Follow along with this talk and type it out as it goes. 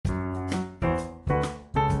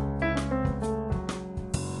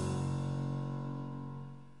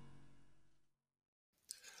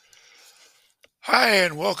Hi,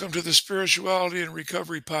 and welcome to the Spirituality and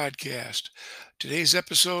Recovery Podcast. Today's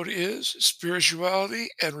episode is Spirituality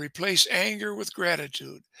and Replace Anger with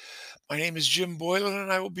Gratitude. My name is Jim Boylan,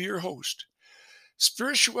 and I will be your host.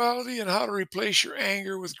 Spirituality and how to replace your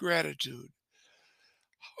anger with gratitude.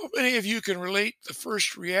 How many of you can relate the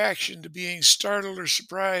first reaction to being startled or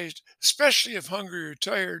surprised, especially if hungry or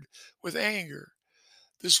tired, with anger?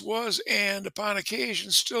 This was, and upon occasion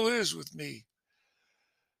still is, with me.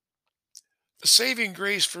 The saving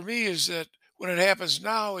grace for me is that when it happens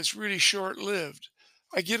now, it's really short lived.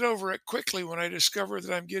 I get over it quickly when I discover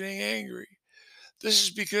that I'm getting angry. This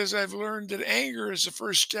is because I've learned that anger is the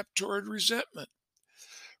first step toward resentment.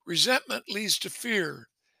 Resentment leads to fear.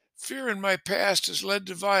 Fear in my past has led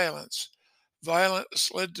to violence.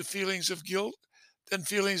 Violence led to feelings of guilt. Then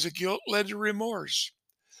feelings of guilt led to remorse.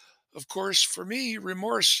 Of course, for me,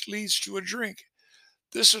 remorse leads to a drink.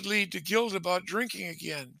 This would lead to guilt about drinking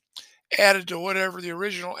again, added to whatever the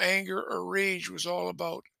original anger or rage was all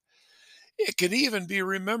about. It can even be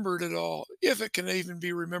remembered at all, if it can even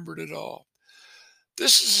be remembered at all.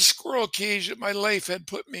 This is a squirrel cage that my life had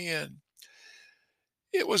put me in.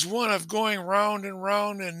 It was one of going round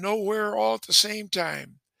and nowhere all at the same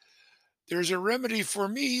time. There's a remedy for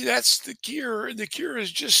me. That's the cure. And the cure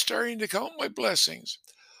is just starting to count my blessings.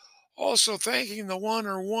 Also, thanking the one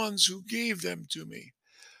or ones who gave them to me.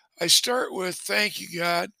 I start with, thank you,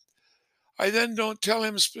 God. I then don't tell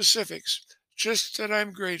him specifics, just that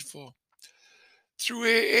I'm grateful. Through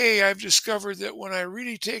AA, I've discovered that when I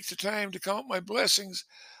really take the time to count my blessings,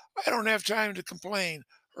 I don't have time to complain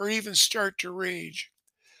or even start to rage.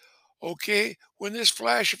 Okay, when this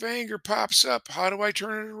flash of anger pops up, how do I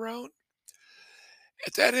turn it around?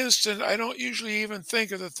 At that instant, I don't usually even think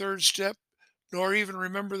of the third step, nor even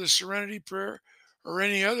remember the serenity prayer or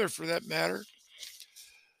any other for that matter.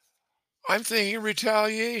 I'm thinking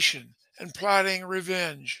retaliation and plotting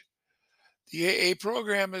revenge. The AA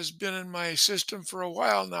program has been in my system for a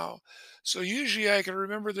while now, so usually I can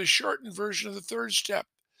remember the shortened version of the third step.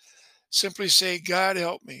 Simply say, God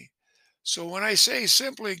help me. So when I say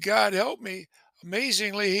simply, God help me,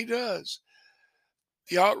 amazingly, He does.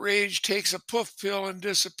 The outrage takes a poof pill and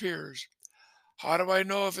disappears. How do I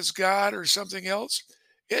know if it's God or something else?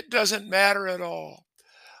 It doesn't matter at all.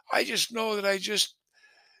 I just know that I just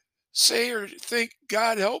say or think,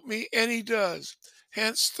 God help me, and He does.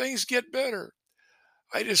 Hence, things get better.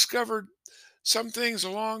 I discovered some things a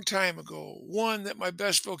long time ago. One, that my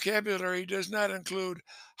best vocabulary does not include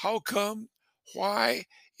how come, why,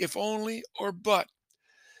 if only, or but.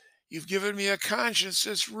 You've given me a conscience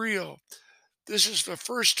that's real. This is the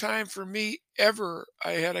first time for me ever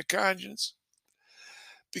I had a conscience.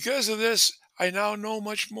 Because of this, I now know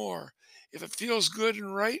much more. If it feels good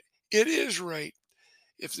and right, it is right.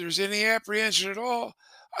 If there's any apprehension at all,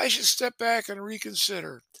 I should step back and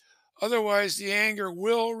reconsider. Otherwise, the anger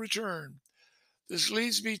will return. This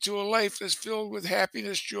leads me to a life that's filled with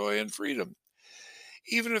happiness, joy, and freedom.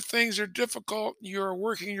 Even if things are difficult, you are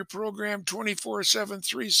working your program 24/7,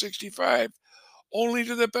 365, only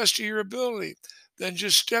to the best of your ability. Then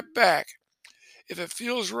just step back. If it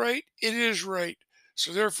feels right, it is right.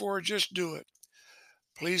 So therefore, just do it.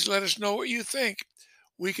 Please let us know what you think.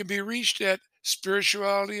 We can be reached at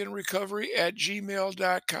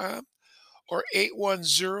spiritualityandrecovery@gmail.com or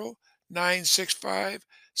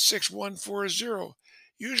 810-965-6140,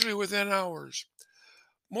 usually within hours.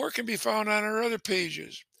 More can be found on our other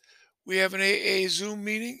pages. We have an AA Zoom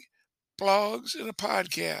meeting, blogs, and a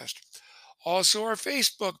podcast. Also, our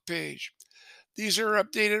Facebook page. These are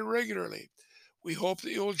updated regularly. We hope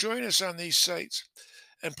that you'll join us on these sites.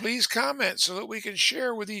 And please comment so that we can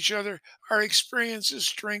share with each other our experiences,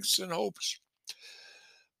 strengths, and hopes.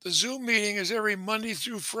 The Zoom meeting is every Monday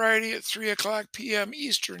through Friday at 3 o'clock p.m.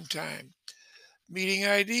 Eastern Time. Meeting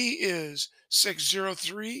ID is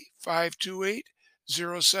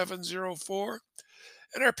 603-528-0704,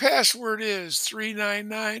 and our password is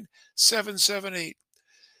 399778.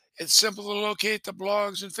 It's simple to locate the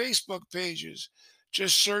blogs and Facebook pages.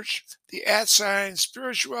 Just search the @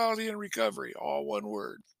 spirituality and recovery, all one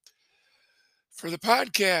word. For the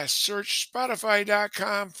podcast, search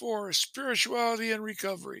spotify.com for spirituality and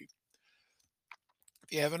recovery.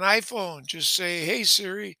 If you have an iPhone, just say, hey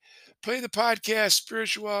Siri, play the podcast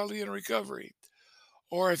Spirituality and Recovery.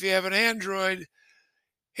 Or if you have an Android,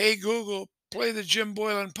 hey Google, play the Jim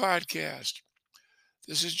Boylan podcast.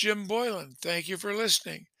 This is Jim Boylan. Thank you for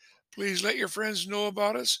listening. Please let your friends know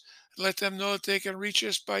about us and let them know that they can reach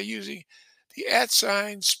us by using the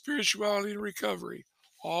 @ Spirituality and Recovery,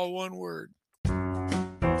 all one word.